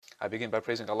I begin by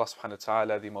praising Allah subhanahu wa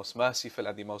ta'ala, the most merciful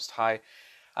and the most high.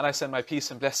 And I send my peace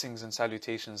and blessings and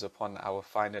salutations upon our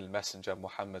final messenger,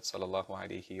 Muhammad sallallahu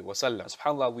alayhi wa sallam.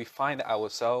 SubhanAllah, we find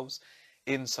ourselves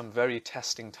in some very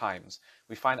testing times.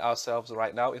 We find ourselves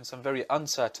right now in some very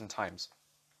uncertain times,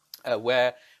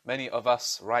 where many of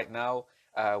us right now,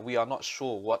 we are not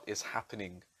sure what is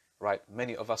happening. Right,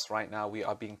 many of us right now, we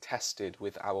are being tested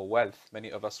with our wealth.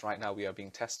 Many of us right now, we are being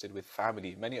tested with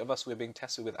family. Many of us, we're being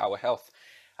tested with our health.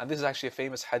 And this is actually a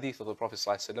famous hadith of the Prophet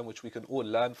ﷺ, which we can all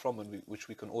learn from and which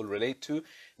we can all relate to.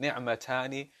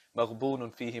 نِعْمَتَانِ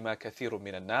مَغْبُونٌ فِيهِمَا كَثِيرٌ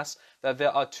مِنَ النَّاسِ. That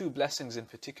there are two blessings in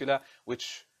particular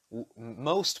which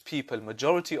most people,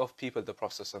 majority of people, the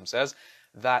Prophet ﷺ says,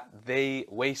 that they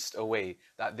waste away,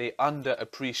 that they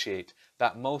underappreciate,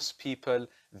 that most people,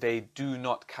 they do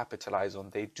not capitalize on,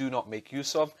 they do not make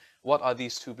use of. What are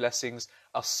these two blessings?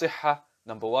 As-sihha,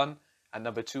 number one, and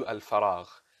number two, al-faragh.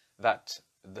 That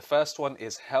the first one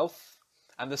is health,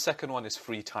 and the second one is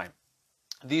free time.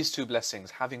 These two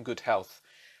blessings, having good health,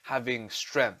 having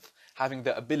strength, having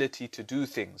the ability to do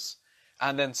things,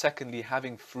 and then secondly,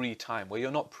 having free time, where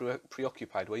you're not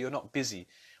preoccupied, where you're not busy,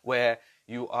 where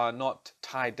you are not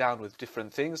tied down with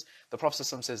different things. The Prophet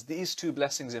ﷺ says these two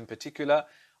blessings in particular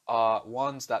are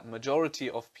ones that majority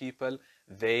of people,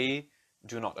 they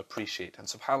do not appreciate. And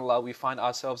subhanAllah, we find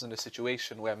ourselves in a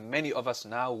situation where many of us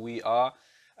now, we are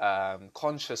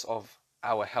conscious of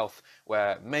our health,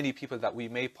 where many people that we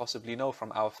may possibly know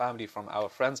from our family, from our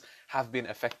friends, have been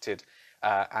affected.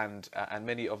 And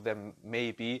many of them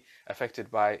may be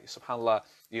affected by, subhanAllah,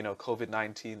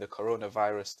 COVID-19, the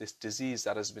coronavirus, this disease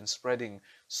that has been spreading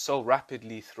so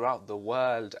rapidly throughout the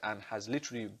world and has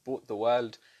literally brought the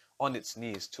world on its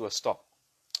knees to a stop.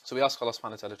 So we ask Allah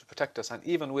subhanahu wa ta'ala to protect us. And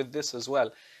even with this as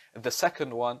well, the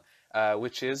second one,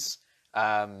 which is,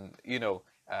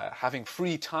 having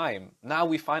free time. Now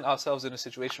we find ourselves in a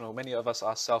situation where many of us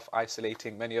are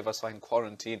self-isolating, many of us are in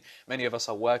quarantine, many of us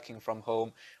are working from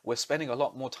home. We're spending a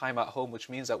lot more time at home, which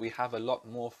means that we have a lot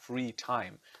more free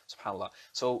time, subhanAllah.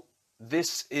 So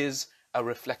this is a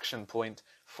reflection point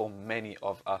for many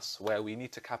of us, where we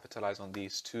need to capitalize on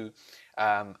these two.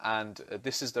 And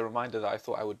this is the reminder that I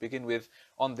thought I would begin with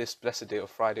on this blessed day of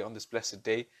Friday, on this blessed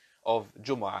day of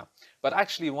Jumu'ah. But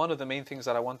actually, one of the main things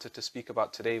that I wanted to speak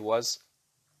about today was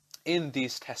in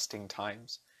these testing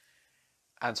times.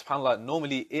 And subhanAllah,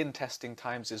 normally in testing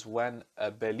times is when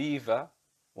a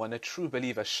true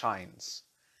believer shines.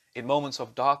 In moments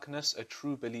of darkness, a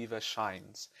true believer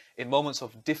shines. In moments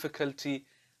of difficulty,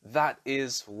 that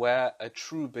is where a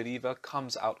true believer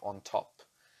comes out on top.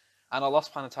 And Allah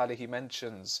subhanahu wa ta'ala, He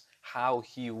mentions how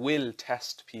He will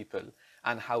test people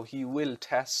and how He will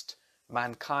test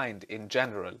mankind in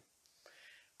general.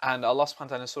 And Allah subhanahu wa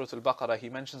ta'ala in Surah Al-Baqarah, He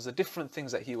mentions the different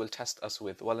things that He will test us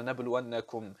with.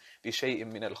 وَلَنَبْلُوَنَّكُمْ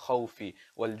بِشَيْءٍ مِّنَ الْخَوْفِ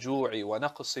وَالْجُوعِ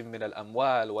وَنَقْصٍ مِّنَ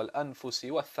الْأَمْوَالِ وَالْأَنفُسِ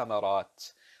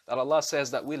وَالثَّمَرَاتِ. That Allah says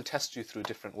that we'll test you through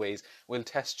different ways. We'll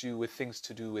test you with things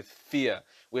to do with fear.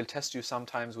 We'll test you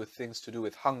sometimes with things to do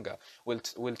with hunger.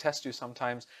 We'll test you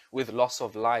sometimes with loss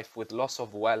of life, with loss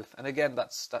of wealth. And again,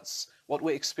 that's what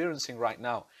we're experiencing right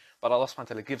now. But Allah subhanahu wa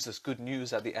ta'ala gives us good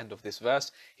news at the end of this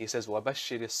verse. He says,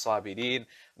 وَبَشِّرِ الصَّابِرِينَ,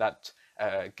 that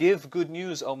give good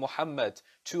news, O Muhammad,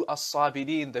 to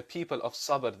as-sabirin, the people of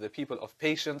sabr, the people of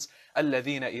patience,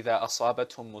 الَّذِينَ إِذَا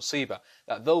أَصَابَتْهُمْ مُصِيبَةٌ,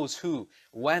 that those who,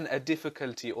 when a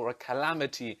difficulty or a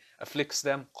calamity afflicts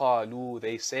them, قَالُوا,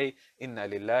 they say,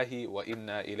 إِنَّا لِلَّهِ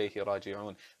وَإِنَّا إِلَيْهِ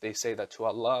رَاجِعُونَ, they say that to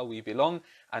Allah we belong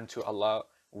and to Allah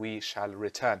we shall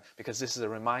return. Because this is a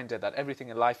reminder that everything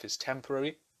in life is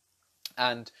temporary.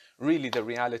 And really the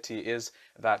reality is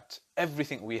that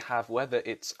everything we have, whether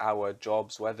it's our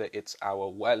jobs, whether it's our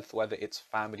wealth, whether it's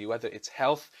family, whether it's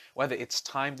health, whether it's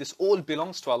time, this all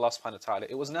belongs to Allah subhanahu wa ta'ala.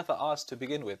 It was never ours to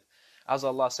begin with. As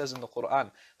Allah says in the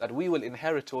Quran, that we will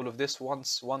inherit all of this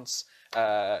once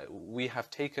we have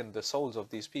taken the souls of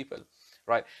these people.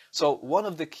 Right? So one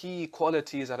of the key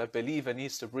qualities that a believer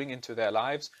needs to bring into their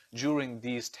lives during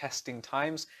these testing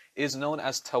times is known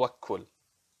as tawakkul.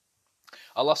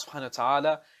 Allah subhanahu wa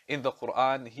ta'ala in the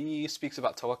Quran, He speaks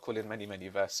about tawakkul in many, many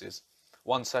verses.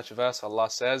 One such verse, Allah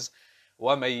says,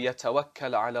 وَمَن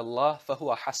يَتَوَكَّلْ عَلَى اللَّهِ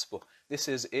فَهُوَ حَسْبُهُ. This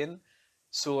is in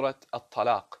Surah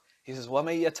At-Talaq. He says,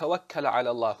 وَمَن يَتَوَكَّلْ عَلَى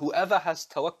اللَّهِ. Whoever has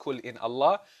tawakkul in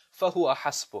Allah, فَهُوَ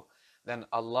حَسْبُهُ. Then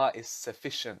Allah is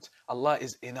sufficient. Allah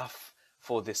is enough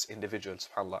for this individual,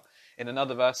 subhanAllah. In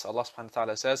another verse, Allah subhanahu wa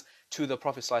ta'ala says to the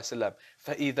Prophet sallallahu alaihi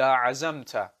wasallam, فَإِذَا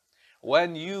عَزَمْتَ,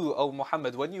 when you, O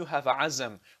Muhammad, when you have a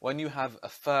azam, when you have a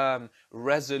firm,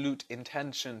 resolute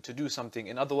intention to do something,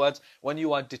 in other words, when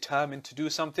you are determined to do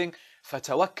something,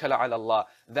 فَتَوَكَّلَ عَلَى اللَّهِ,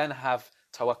 then have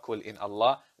tawakkul in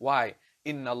Allah. Why?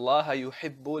 إِنَّ اللَّهَ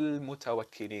يُحِبُّ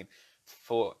الْمُتَوَكِّلِينَ.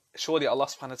 For surely Allah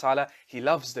subhanahu wa ta'ala, He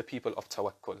loves the people of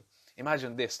tawakkul.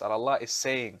 Imagine this, that Allah is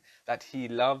saying that He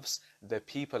loves the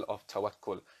people of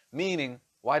tawakkul. Meaning,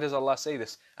 why does Allah say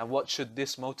this? And what should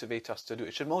this motivate us to do?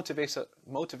 It should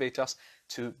motivate us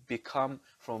to become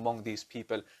from among these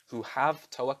people who have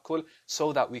tawakkul,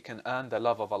 so that we can earn the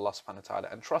love of Allah subhanahu wa ta'ala.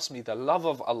 And trust me, the love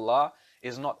of Allah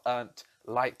is not earned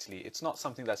lightly. It's not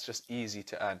something that's just easy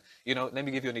to earn. You know, let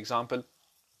me give you an example.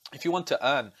 If you want to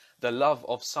earn the love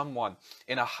of someone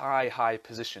in a high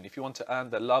position, if you want to earn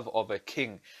the love of a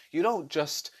king, you don't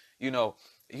just, you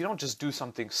don't just do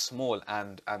something small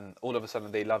and all of a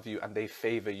sudden they love you and they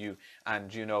favor you,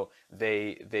 and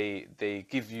they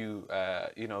give you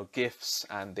gifts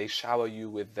and they shower you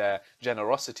with their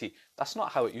generosity. That's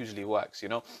not how it usually works.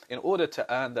 In order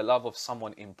to earn the love of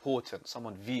someone important,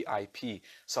 someone VIP,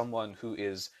 someone who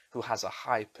has a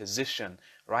high position,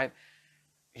 right?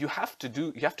 You have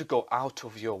to go out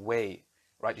of your way,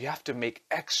 right? You have to make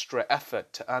extra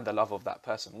effort to earn the love of that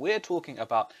person. We're talking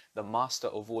about the master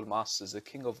of all masters, the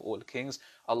king of all kings,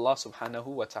 Allah subhanahu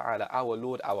wa ta'ala, our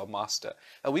Lord, our master.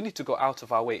 And we need to go out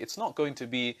of our way. It's not going to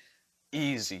be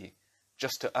easy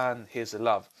just to earn His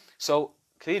love. So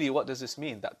clearly, what does this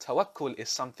mean? That tawakkul is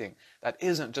something that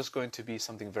isn't just going to be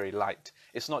something very light.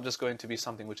 It's not just going to be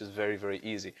something which is very, very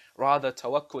easy. Rather,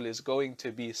 tawakkul is going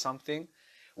to be something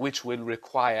which will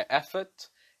require effort,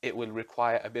 it will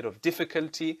require a bit of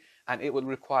difficulty, and it will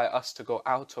require us to go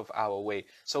out of our way.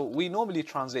 So we normally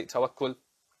translate tawakkul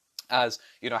as,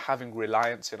 having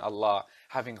reliance in Allah,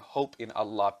 having hope in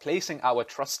Allah, placing our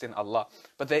trust in Allah.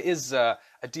 But there is a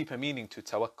deeper meaning to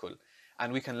tawakkul,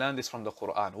 and we can learn this from the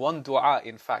Quran. One dua,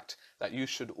 in fact, that you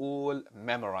should all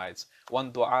memorize,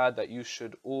 one dua that you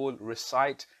should all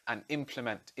recite and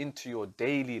implement into your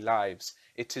daily lives.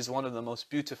 It is one of the most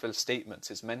beautiful statements.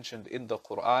 It's mentioned in the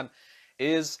Quran,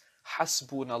 is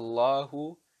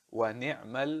Hasbunallahu wa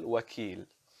ni'mal wakil.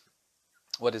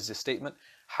 What is this statement?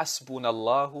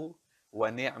 Hasbunallahu wa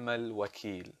ni'mal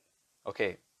wakil.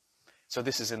 Okay, so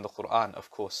this is in the Quran,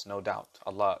 of course, no doubt.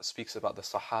 Allah speaks about the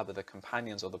Sahaba, the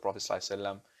companions of the Prophet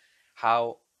ﷺ,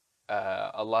 how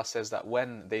Allah says that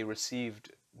when they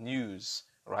received news,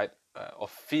 right,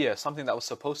 of fear, something that was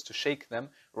supposed to shake them,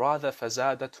 rather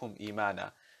فَزَادَتْهُمْ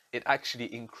إِيمَانًا, it actually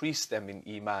increased them in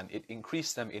iman, it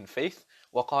increased them in faith.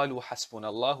 وَقَالُوا حَسْبُنَ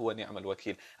اللَّهُ وَنِعْمَ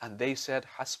الْوَكِيلُ. And they said,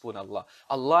 Hasbunallah.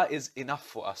 Allah is enough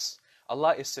for us.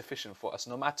 Allah is sufficient for us.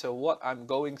 No matter what I'm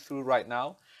going through right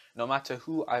now, no matter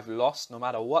who I've lost, no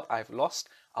matter what I've lost,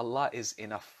 Allah is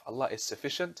enough. Allah is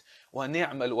sufficient.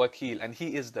 وَنِعْمَ الْوَكِيلُ. And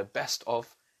He is the best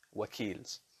of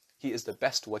wakils. He is the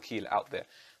best wakil out there.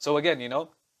 So again,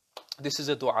 this is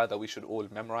a dua that we should all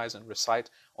memorize and recite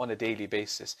on a daily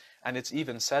basis. And it's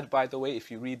even said, by the way,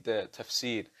 if you read the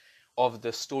tafsir of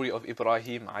the story of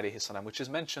Ibrahim alayhi salam, which is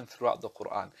mentioned throughout the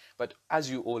Quran. But as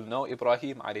you all know,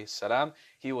 Ibrahim alayhi salam,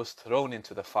 he was thrown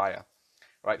into the fire,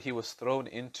 right? He was thrown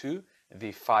into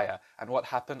the fire. And what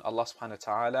happened? Allah subhanahu wa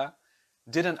ta'ala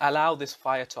didn't allow this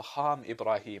fire to harm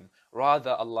Ibrahim.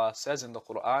 Rather, Allah says in the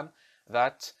Quran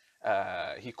that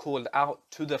He called out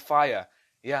to the fire,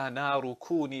 Ya naru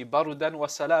kuni barudan wa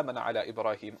salaman ala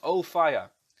Ibrahim. O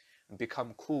fire,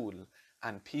 become cool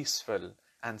and peaceful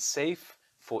and safe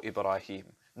for Ibrahim.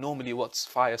 Normally, what's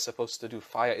fire supposed to do?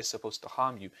 Fire is supposed to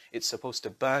harm you. It's supposed to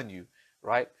burn you,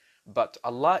 right? But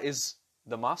Allah is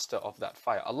the master of that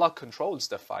fire. Allah controls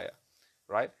the fire,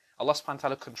 right? Allah subhanahu wa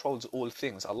ta'ala controls all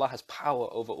things. Allah has power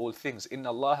over all things.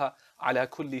 Inna Allaha ala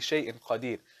kulli shay'in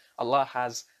qadir. Allah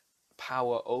has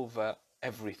power over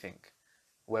everything.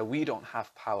 Where we don't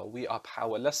have power, we are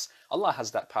powerless, Allah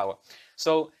has that power.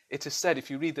 So it is said,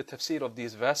 if you read the tafsir of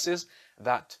these verses,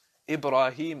 that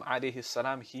Ibrahim alayhi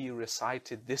salam, he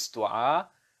recited this dua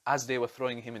as they were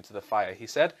throwing him into the fire. He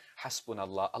said,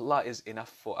 Hasbunallah, Allah is enough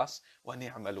for us, wa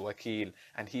ni'mal wakil,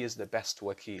 and He is the best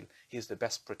wakil. He is the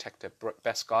best protector,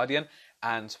 best guardian.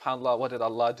 And subhanAllah, what did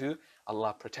Allah do?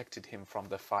 Allah protected him from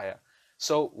the fire.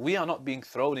 So we are not being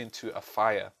thrown into a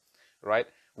fire, right?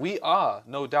 We are,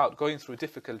 no doubt, going through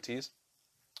difficulties,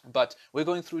 but we're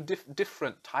going through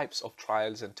different types of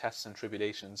trials and tests and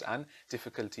tribulations and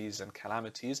difficulties and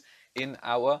calamities in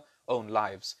our own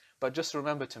lives. But just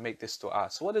remember to make this dua.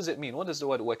 So what does it mean? What does the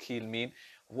word wakil mean?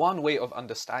 One way of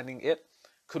understanding it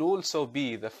could also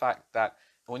be the fact that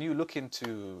when you look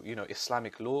into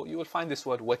Islamic law, you will find this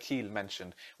word wakil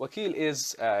mentioned. Wakil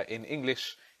is in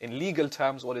English, in legal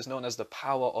terms, what is known as the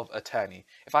power of attorney.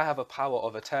 If I have a power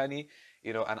of attorney,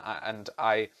 and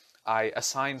I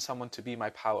assign someone to be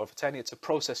my power of attorney, it's a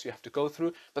process you have to go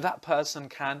through, but that person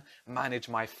can manage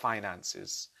my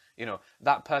finances, You know,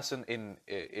 that person in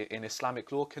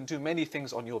Islamic law can do many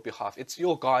things on your behalf. It's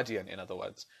your guardian, in other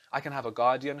words. I can have a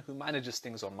guardian who manages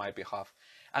things on my behalf.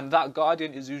 And that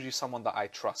guardian is usually someone that I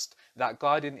trust. That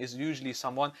guardian is usually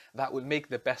someone that will make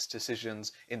the best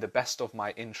decisions in the best of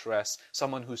my interests,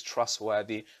 someone who's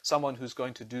trustworthy, someone who's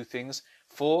going to do things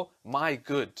for my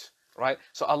good. Right?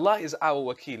 So Allah is our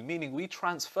wakil, meaning we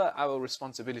transfer our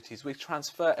responsibilities, we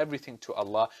transfer everything to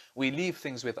Allah, we leave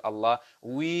things with Allah,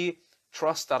 we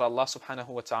trust that Allah subhanahu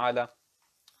wa ta'ala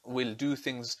will do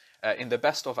things in the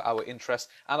best of our interest,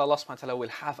 and Allah subhanahu wa ta'ala will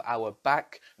have our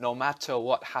back no matter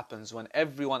what happens. When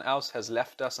everyone else has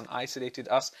left us and isolated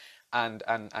us and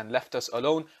left us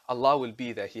alone, Allah will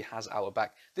be there. He has our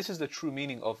back. This is the true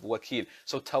meaning of wakil.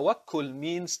 So tawakkul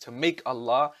means to make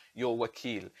Allah your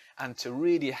wakil and to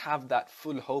really have that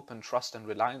full hope and trust and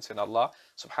reliance in Allah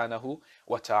subhanahu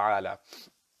wa ta'ala.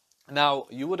 Now,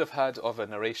 you would have heard of a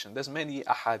narration. There's many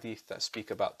ahadith that speak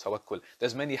about tawakkul.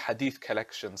 There's many hadith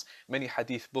collections, many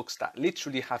hadith books that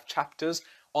literally have chapters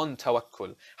on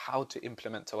tawakkul, how to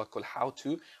implement tawakkul, how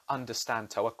to understand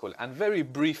tawakkul. And very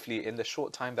briefly, in the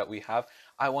short time that we have,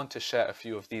 I want to share a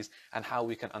few of these and how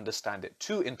we can understand it.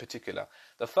 Two in particular.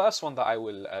 The first one that I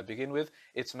will begin with,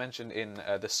 it's mentioned in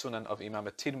the Sunan of Imam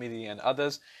at-Tirmidhi and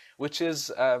others, which is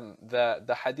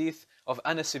the hadith of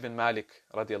Anas ibn Malik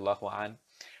radiallahu anhu,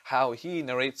 how he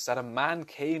narrates that a man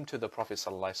came to the Prophet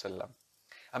ﷺ.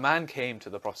 A man came to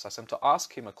the Prophet ﷺ to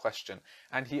ask him a question,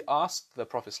 and he asked the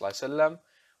Prophet ﷺ,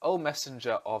 "O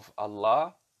Messenger of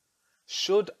Allah,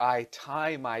 should I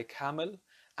tie my camel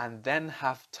and then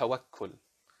have tawakkul,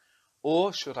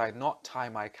 or should I not tie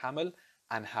my camel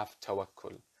and have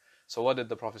tawakkul?" So what did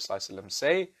the Prophet ﷺ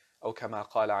say? أو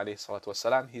كما قال عليه الصلاة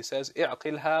والسلام, he says,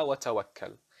 "اعقلها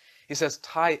وتوكل." He says,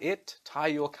 tie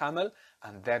your camel,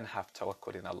 and then have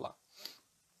tawakkul in Allah.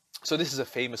 So this is a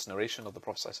famous narration of the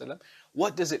Prophet ﷺ.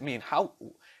 What does it mean? How,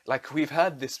 like we've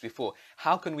heard this before,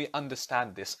 how can we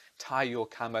understand this? Tie your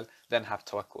camel, then have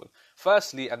tawakkul.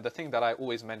 Firstly, and the thing that I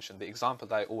always mention, the example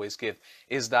that I always give,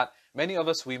 is that many of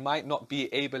us, we might not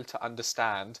be able to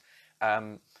understand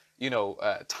tying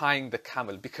the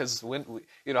camel, because when we,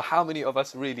 how many of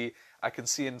us really, I can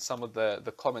see in some of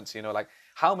the comments, like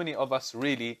how many of us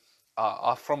really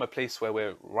are from a place where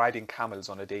we're riding camels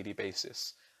on a daily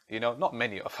basis. Not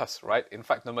many of us, right? In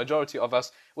fact, the majority of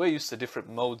us, we're used to different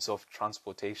modes of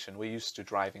transportation. We're used to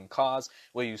driving cars,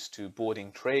 we're used to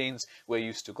boarding trains, we're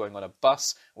used to going on a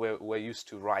bus, we're used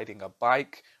to riding a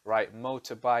bike, right?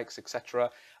 Motorbikes, etc.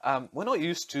 We're not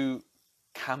used to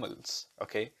camels,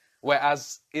 okay?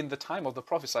 Whereas in the time of the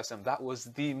Prophet ﷺ, that was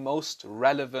the most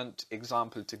relevant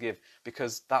example to give,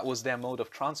 because that was their mode of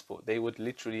transport. They would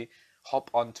literally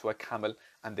hop onto a camel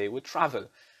and they would travel.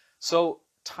 So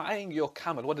tying your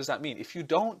camel, what does that mean? If you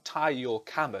don't tie your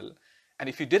camel, and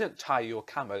if you didn't tie your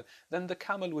camel, then the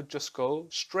camel would just go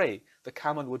stray. The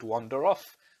camel would wander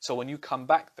off. So when you come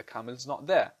back, the camel's not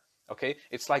there. Okay?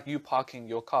 It's like you parking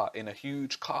your car in a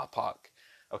huge car park.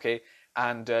 Okay?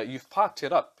 And you've parked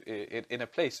it up in a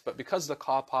place, but because the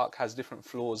car park has different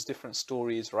floors, different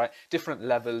stories, right, different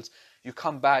levels, you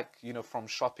come back, from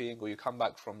shopping, or you come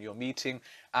back from your meeting,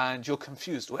 and you're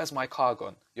confused. Where's my car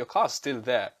gone? Your car's still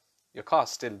there. Your car's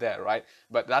still there, right?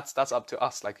 But that's up to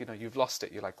us. Like, you've lost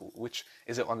it. You're like, which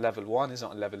is it, on level 1? Is it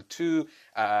on level 2?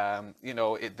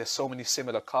 There's so many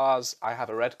similar cars. I have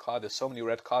a red car. There's so many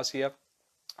red cars here.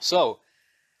 So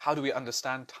how do we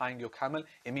understand tying your camel?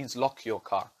 It means lock your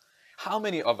car. How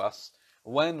many of us,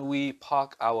 when we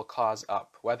park our cars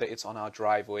up, whether it's on our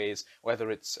driveways, whether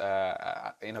it's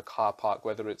in a car park,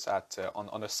 whether it's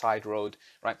on a side road,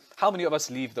 right? How many of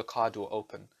us leave the car door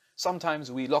open?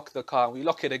 Sometimes we lock the car, we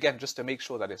lock it again just to make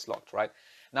sure that it's locked, right?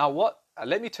 Now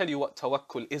let me tell you what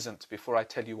tawakkul isn't before I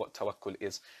tell you what tawakkul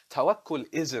is. Tawakkul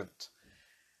isn't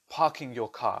parking your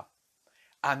car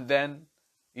and then,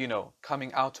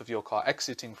 coming out of your car,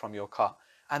 exiting from your car,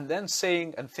 and then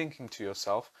saying and thinking to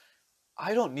yourself,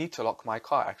 I don't need to lock my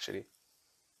car actually.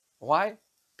 Why?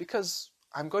 Because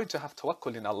I'm going to have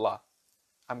tawakkul in Allah.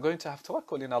 I'm going to have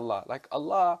tawakkul in Allah. Like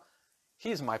Allah,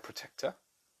 He is my protector.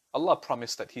 Allah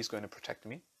promised that He's going to protect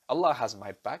me. Allah has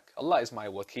my back. Allah is my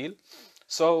wakil.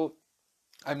 So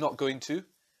I'm not going to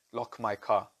lock my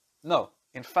car. No,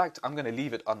 in fact, I'm going to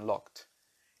leave it unlocked.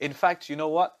 In fact, you know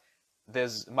what?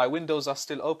 My windows are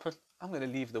still open. I'm going to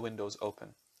leave the windows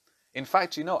open. In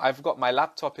fact, I've got my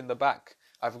laptop in the back.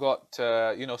 I've got,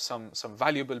 some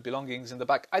valuable belongings in the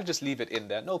back. I'll just leave it in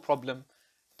there, no problem,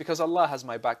 because Allah has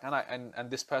my back. And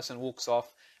this person walks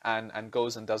off and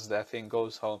goes and does their thing,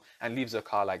 goes home and leaves a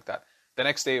car like that. The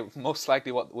next day, most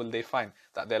likely, what will they find?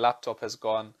 That their laptop has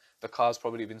gone, the car's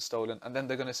probably been stolen, and then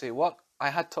they're going to say, what? I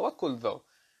had tawakkul though,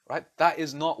 right? That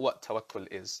is not what tawakkul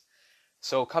is.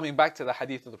 So coming back to the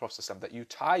hadith of the Prophet ﷺ, that you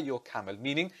tie your camel,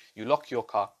 meaning you lock your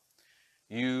car,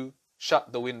 you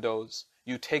shut the windows,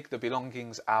 you take the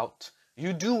belongings out,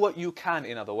 you do what you can,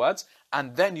 in other words,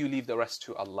 and then you leave the rest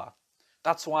to Allah.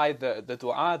 That's why the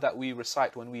dua that we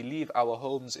recite when we leave our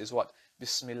homes is what?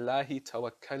 Bismillahi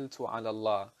tawakkaltu ala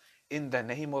Allah. In the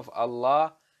name of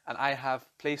Allah, and I have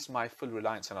placed my full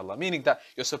reliance on Allah. Meaning that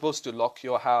you're supposed to lock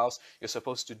your house, you're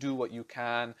supposed to do what you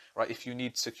can, right? If you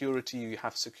need security, you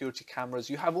have security cameras,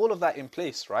 you have all of that in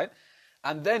place, right?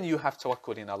 And then you have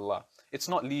tawakkul in Allah. It's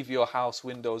not leave your house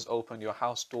windows open, your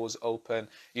house doors open,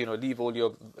 leave all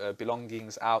your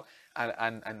belongings out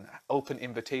and open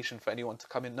invitation for anyone to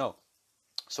come in. No.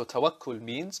 So tawakkul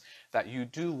means that you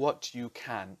do what you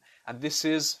can. And this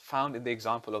is found in the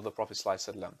example of the Prophet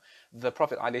ﷺ. The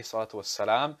Prophet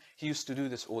ﷺ, he used to do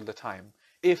this all the time.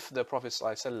 If the Prophet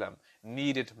ﷺ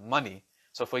needed money,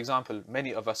 so for example,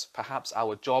 many of us, perhaps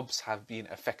our jobs have been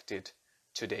affected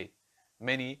today.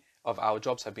 Many of our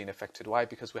jobs have been affected. Why?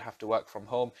 Because we have to work from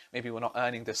home. Maybe we're not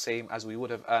earning the same as we would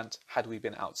have earned had we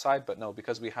been outside, but no,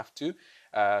 because we have to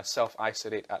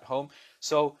self-isolate at home.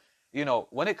 So,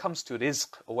 when it comes to rizq,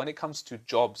 or when it comes to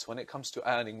jobs, when it comes to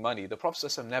earning money, the Prophet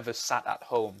ﷺ never sat at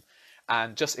home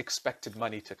and just expected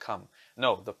money to come.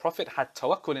 No, the Prophet had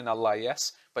tawakkul in Allah,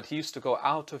 yes, but he used to go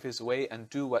out of his way and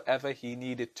do whatever he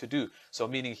needed to do. So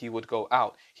meaning he would go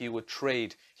out, he would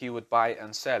trade, he would buy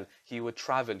and sell, he would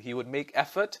travel, he would make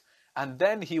effort, and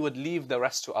then he would leave the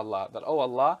rest to Allah. That, oh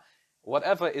Allah,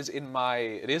 whatever is in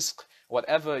my rizq,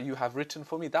 whatever you have written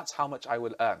for me, that's how much I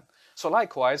will earn. So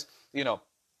likewise,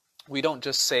 we don't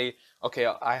just say, okay,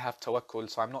 I have tawakkul,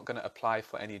 so I'm not going to apply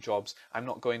for any jobs. I'm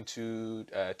not going to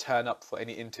turn up for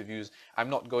any interviews.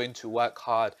 I'm not going to work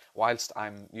hard whilst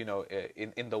I'm,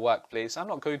 in the workplace. I'm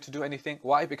not going to do anything.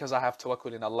 Why? Because I have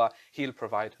tawakkul in Allah. He'll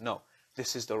provide. No,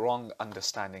 this is the wrong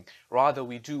understanding. Rather,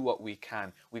 we do what we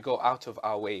can. We go out of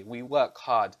our way. We work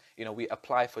hard. We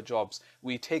apply for jobs.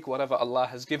 We take whatever Allah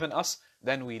has given us,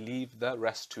 then we leave the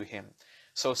rest to Him.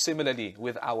 So similarly,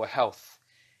 with our health,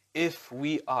 if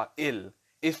we are ill,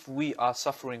 if we are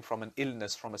suffering from an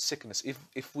illness, from a sickness,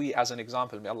 if we, as an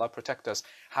example, may Allah protect us,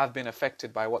 have been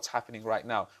affected by what's happening right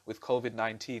now with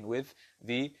COVID-19, with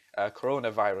the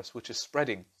coronavirus, which is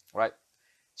spreading, right?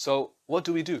 So what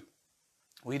do?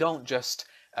 We don't just,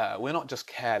 we're not just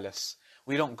careless.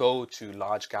 We don't go to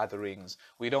large gatherings.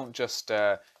 We don't just,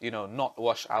 not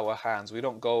wash our hands. We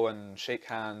don't go and shake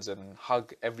hands and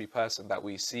hug every person that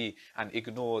we see and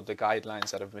ignore the guidelines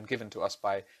that have been given to us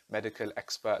by medical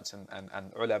experts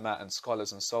and ulama and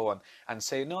scholars and so on, and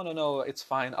say, no, it's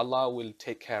fine. Allah will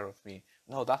take care of me.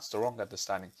 No, that's the wrong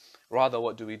understanding. Rather,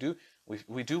 what do?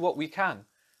 We do what we can.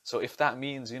 So if that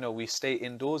means, we stay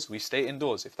indoors, we stay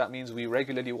indoors. If that means we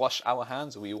regularly wash our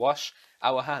hands, we wash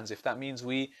our hands. If that means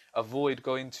we avoid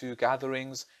going to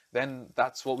gatherings, then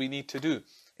that's what we need to do.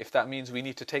 If that means we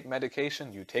need to take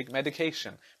medication, you take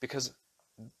medication. Because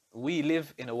we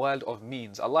live in a world of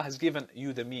means. Allah has given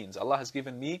you the means. Allah has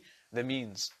given me the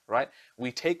means, right?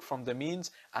 We take from the means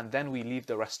and then we leave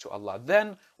the rest to Allah.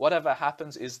 Then whatever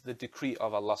happens is the decree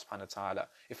of Allah subhanahu wa ta'ala.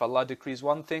 If Allah decrees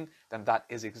one thing, then that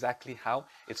is exactly how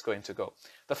it's going to go.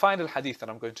 The final hadith that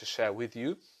I'm going to share with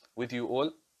you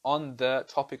all on the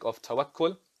topic of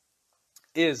tawakkul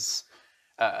is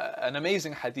an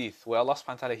amazing hadith where Allah subhanahu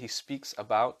wa ta'ala, He speaks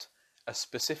about a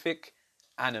specific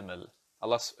animal.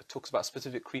 Allah talks about a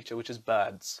specific creature, which is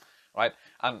birds, right?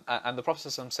 And the Prophet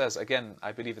ﷺ says, again,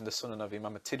 I believe in the Sunan of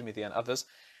Imam At-Tirmidhi and others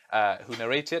who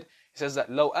narrate it, he says that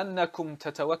لو أنكم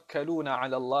تتوكلون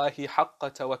على الله حق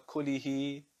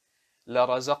توكله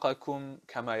لرزقكم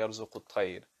كما يرزق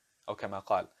الطير أو كما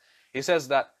قال. He says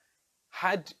that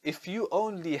if you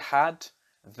only had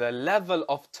the level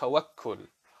of tawakkul,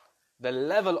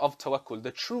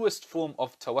 the truest form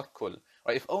of tawakkul,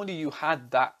 right? If only you had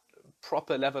that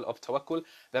proper level of tawakkul,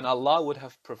 then Allah would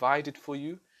have provided for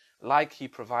you like He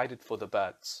provided for the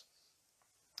birds.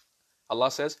 Allah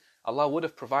says, Allah would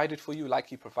have provided for you like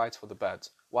He provides for the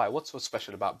birds. Why? What's so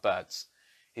special about birds?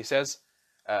 He says,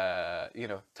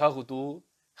 تَغْدُو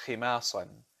خِمَاصًا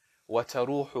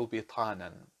وَتَرُوحُ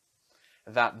بِطَانًا.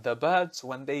 That the birds,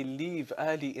 when they leave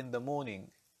early in the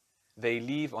morning, they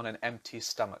leave on an empty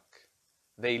stomach.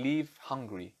 They leave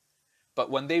hungry. But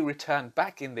when they return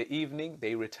back in the evening,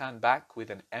 they return back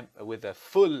with a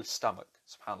full stomach.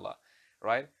 SubhanAllah,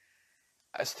 right?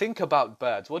 Think about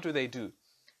birds. What do?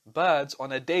 Birds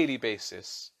on a daily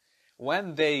basis,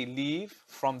 when they leave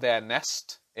from their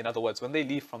nest, in other words, when they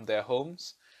leave from their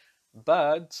homes,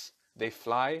 birds, they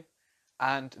fly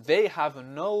and they have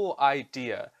no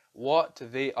idea what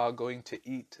they are going to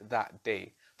eat that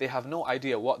day. they have no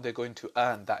idea what they're going to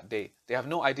earn that day. They have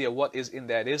no idea what is in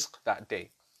their rizq that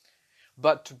day.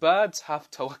 But birds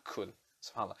have tawakkul.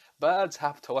 SubhanAllah. Birds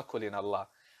have tawakkul in Allah.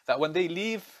 That when they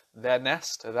leave their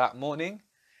nest that morning,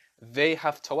 they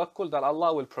have tawakkul that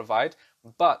Allah will provide,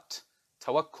 but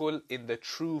tawakkul in the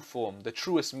true form, the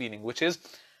truest meaning, which is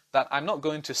that I'm not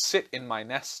going to sit in my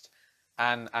nest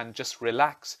and just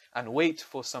relax and wait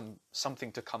for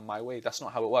something to come my way. That's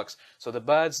not how it works. So the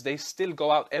birds, they still go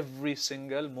out every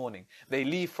single morning. They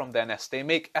leave from their nest. They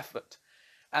make effort.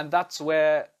 And that's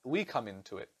where we come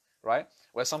into it, right?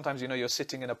 Where sometimes, you're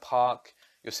sitting in a park,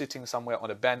 you're sitting somewhere on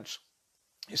a bench,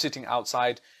 you're sitting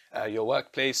outside your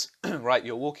workplace, right?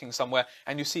 You're walking somewhere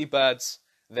and you see birds.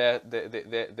 They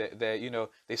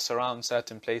surround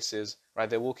certain places, right?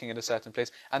 They're walking in a certain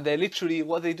place and they're literally,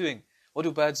 what are they doing? What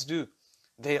do birds do?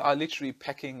 They are literally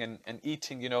pecking and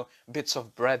eating, bits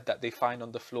of bread that they find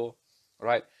on the floor,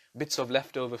 right? Bits of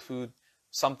leftover food,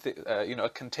 something, a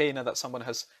container that someone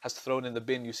has thrown in the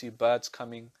bin. You see birds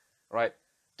coming, right?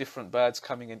 Different birds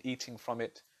coming and eating from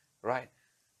it, right?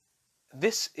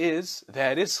 This is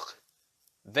their rizq.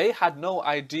 They had no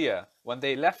idea when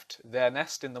they left their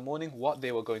nest in the morning what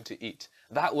they were going to eat.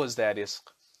 That was their rizq,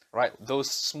 right? Those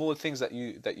small things that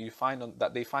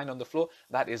they find on the floor,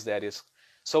 that is their rizq.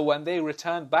 So when they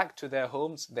return back to their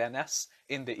homes, their nests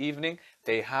in the evening,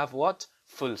 they have what?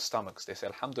 Full stomachs. They say,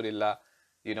 Alhamdulillah,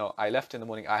 I left in the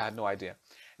morning, I had no idea.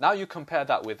 Now you compare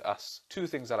that with us. Two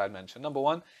things that I mentioned. Number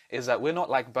one is that we're not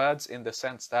like birds in the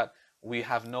sense that we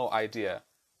have no idea.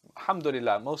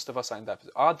 Alhamdulillah, most of us are in that.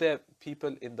 Are there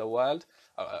people in the world,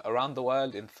 around the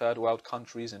world, in third world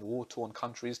countries, in war-torn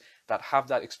countries, that have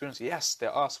that experience? Yes,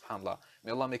 there are, subhanAllah.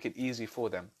 May Allah make it easy for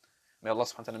them. May Allah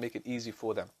subhanahu wa ta'ala make it easy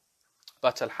for them.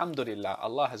 But alhamdulillah,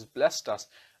 Allah has blessed us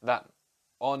that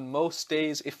on most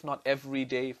days, if not every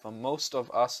day, for most of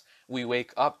us, we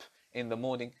wake up in the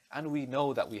morning and we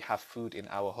know that we have food in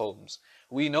our homes.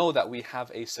 We know that we have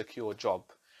a secure job.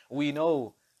 We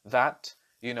know that,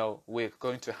 we're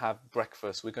going to have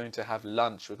breakfast, we're going to have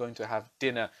lunch, we're going to have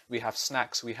dinner, we have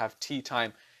snacks, we have tea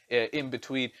time in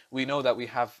between. We know that we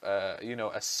have, a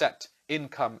set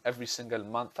income every single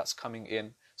month that's coming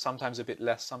in. Sometimes a bit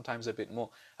less, sometimes a bit more.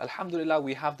 Alhamdulillah,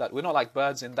 we have that. We're not like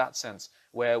birds in that sense,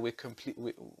 where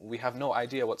we have no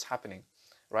idea what's happening,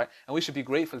 right? And we should be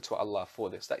grateful to Allah for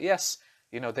this. That yes,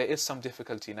 there is some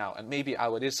difficulty now, and maybe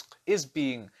our rizq is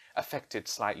being affected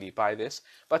slightly by this.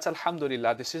 But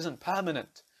alhamdulillah, this isn't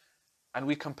permanent. And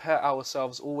we compare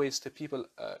ourselves always to people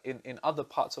in other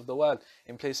parts of the world,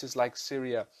 in places like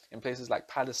Syria, in places like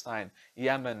Palestine,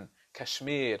 Yemen,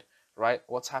 Kashmir, right?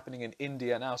 What's happening in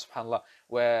India now, subhanAllah,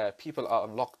 where people are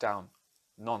on lockdown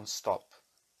non-stop,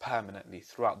 permanently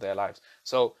throughout their lives.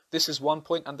 So this is one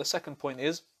point. And the second point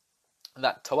is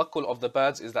that tawakkul of the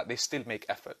birds is that they still make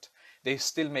effort. They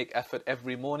still make effort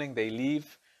every morning. They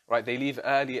leave, right? They leave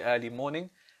early morning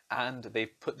and they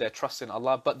put their trust in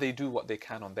Allah, but they do what they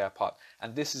can on their part.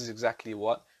 And this is exactly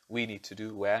what we need to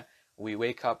do, where we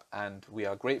wake up and we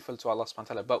are grateful to Allah subhanahu wa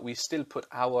ta'ala, but we still put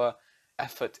our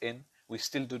effort in. We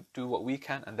still do what we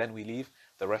can, and then we leave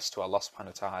the rest to Allah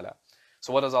subhanahu wa ta'ala.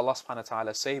 So what does Allah subhanahu wa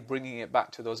ta'ala say? Bringing it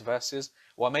back to those verses,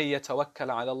 وَمَن يَتَوَكَّلَ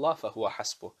عَلَى اللَّهِ فَهُوَ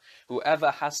حَسْبُهُ.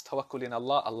 Whoever has tawakkul in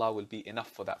Allah, Allah will be enough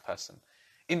for that person.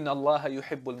 إِنَّ اللَّهَ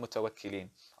يُحِبُّ الْمُتَوَكِّلِينَ.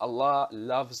 Allah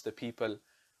loves the people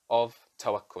of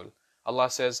tawakkul. Allah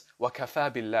says,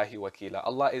 وَكَفَى بِاللَّهِ وَكِيلًا.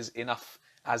 Allah is enough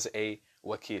as a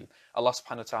wakil. Allah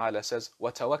subhanahu wa ta'ala says,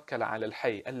 وَتَوَكَّلَ عَلَى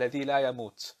الْحَيِّ الَّذِي لَا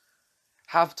يَمُوتُ.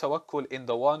 Have tawakkul in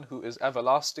the one who is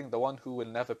everlasting, the one who will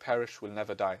never perish, will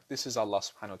never die. This is Allah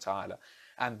subhanahu wa ta'ala.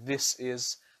 And this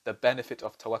is the benefit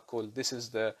of tawakkul. This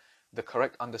is the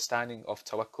correct understanding of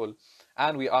tawakkul.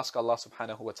 And we ask Allah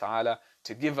subhanahu wa ta'ala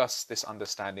to give us this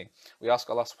understanding. We ask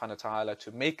Allah subhanahu wa ta'ala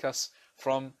to make us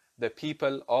from the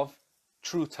people of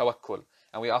true tawakkul.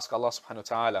 And we ask Allah subhanahu wa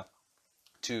ta'ala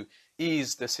to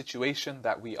ease the situation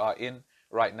that we are in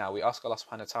right now. We ask Allah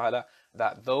subhanahu wa ta'ala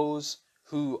that those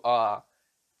who are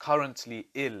currently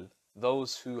ill,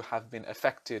 those who have been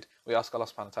affected, we ask Allah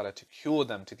subhanahu wa ta'ala to cure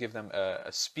them, to give them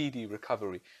a speedy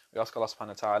recovery. We ask Allah subhanahu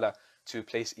wa ta'ala to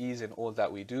place ease in all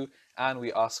that we do, and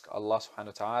we ask Allah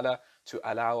subhanahu wa ta'ala to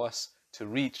allow us to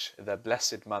reach the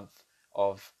blessed month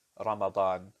of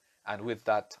Ramadan. And with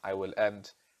that I will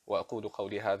end. وأقول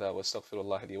قولي هذا واستغفر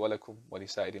الله لي ولكم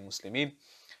ولسائر المسلمين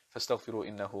فاستغفروا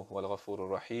إنه هو الغفور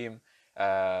الرحيم.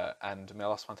 And may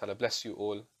Allah subhanahu wa ta'ala bless you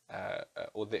all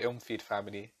the Feed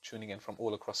family tuning in from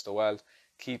all across the world.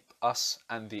 Keep us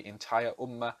and the entire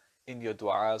ummah in your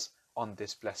du'as on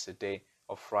this blessed day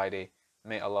of Friday.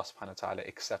 May Allah subhanahu wa ta'ala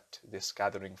accept this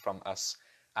gathering from us,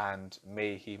 and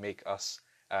may He make us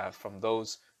from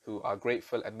those who are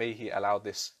grateful, and may He allow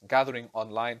this gathering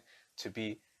online to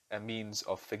be a means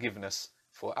of forgiveness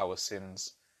for our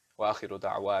sins. وآخر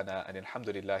دعوانا أن الحمد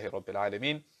لله رب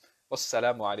العالمين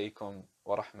والسلام عليكم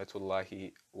ورحمة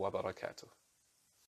الله وبركاته.